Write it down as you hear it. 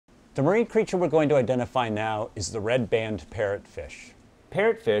The marine creature we're going to identify now is the redband parrotfish.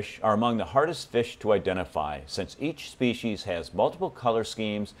 Parrotfish are among the hardest fish to identify since each species has multiple color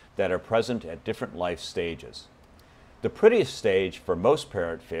schemes that are present at different life stages. The prettiest stage for most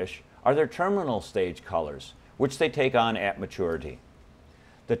parrotfish are their terminal stage colors, which they take on at maturity.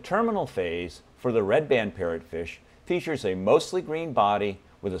 The terminal phase for the redband parrotfish features a mostly green body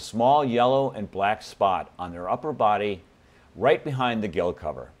with a small yellow and black spot on their upper body right behind the gill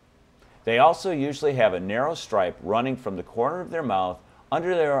cover. They also usually have a narrow stripe running from the corner of their mouth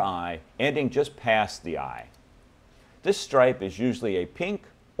under their eye, ending just past the eye. This stripe is usually a pink,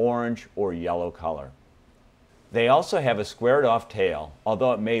 orange, or yellow color. They also have a squared off tail,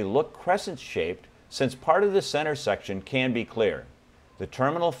 although it may look crescent-shaped since part of the center section can be clear. The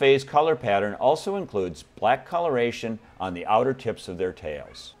terminal phase color pattern also includes black coloration on the outer tips of their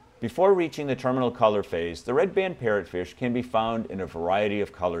tails. Before reaching the terminal color phase, the redband parrotfish can be found in a variety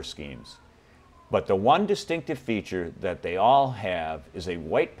of color schemes. But the one distinctive feature that they all have is a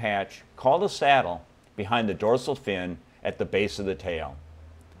white patch called a saddle behind the dorsal fin at the base of the tail.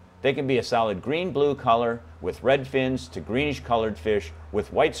 They can be a solid green-blue color with red fins to greenish-colored fish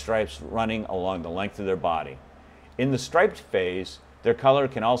with white stripes running along the length of their body. In the striped phase, their color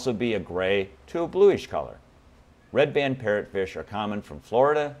can also be a gray to a bluish color. Redband parrotfish are common from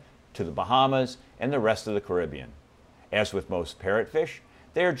Florida to the Bahamas and the rest of the Caribbean. As with most parrotfish,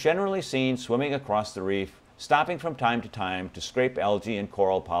 they are generally seen swimming across the reef, stopping from time to time to scrape algae and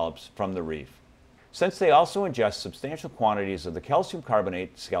coral polyps from the reef. Since they also ingest substantial quantities of the calcium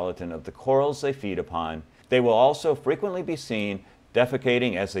carbonate skeleton of the corals they feed upon, they will also frequently be seen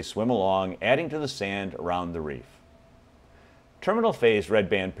defecating as they swim along, adding to the sand around the reef. Terminal phase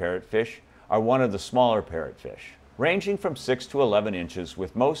redband parrotfish are one of the smaller parrotfish, ranging from 6 to 11 inches,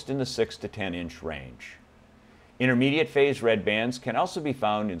 with most in the 6 to 10 inch range. Intermediate phase redbands can also be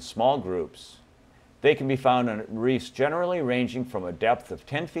found in small groups. They can be found on reefs generally ranging from a depth of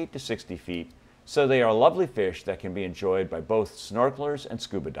 10 feet to 60 feet, so they are lovely fish that can be enjoyed by both snorkelers and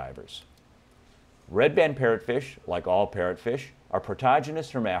scuba divers. Redband parrotfish, like all parrotfish, are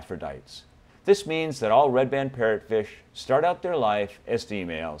protogynous hermaphrodites. This means that all redband parrotfish start out their life as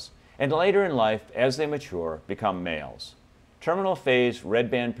females, and later in life, as they mature, become males. Terminal phase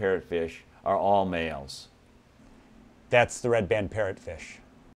redband parrotfish are all males. That's the redband parrotfish.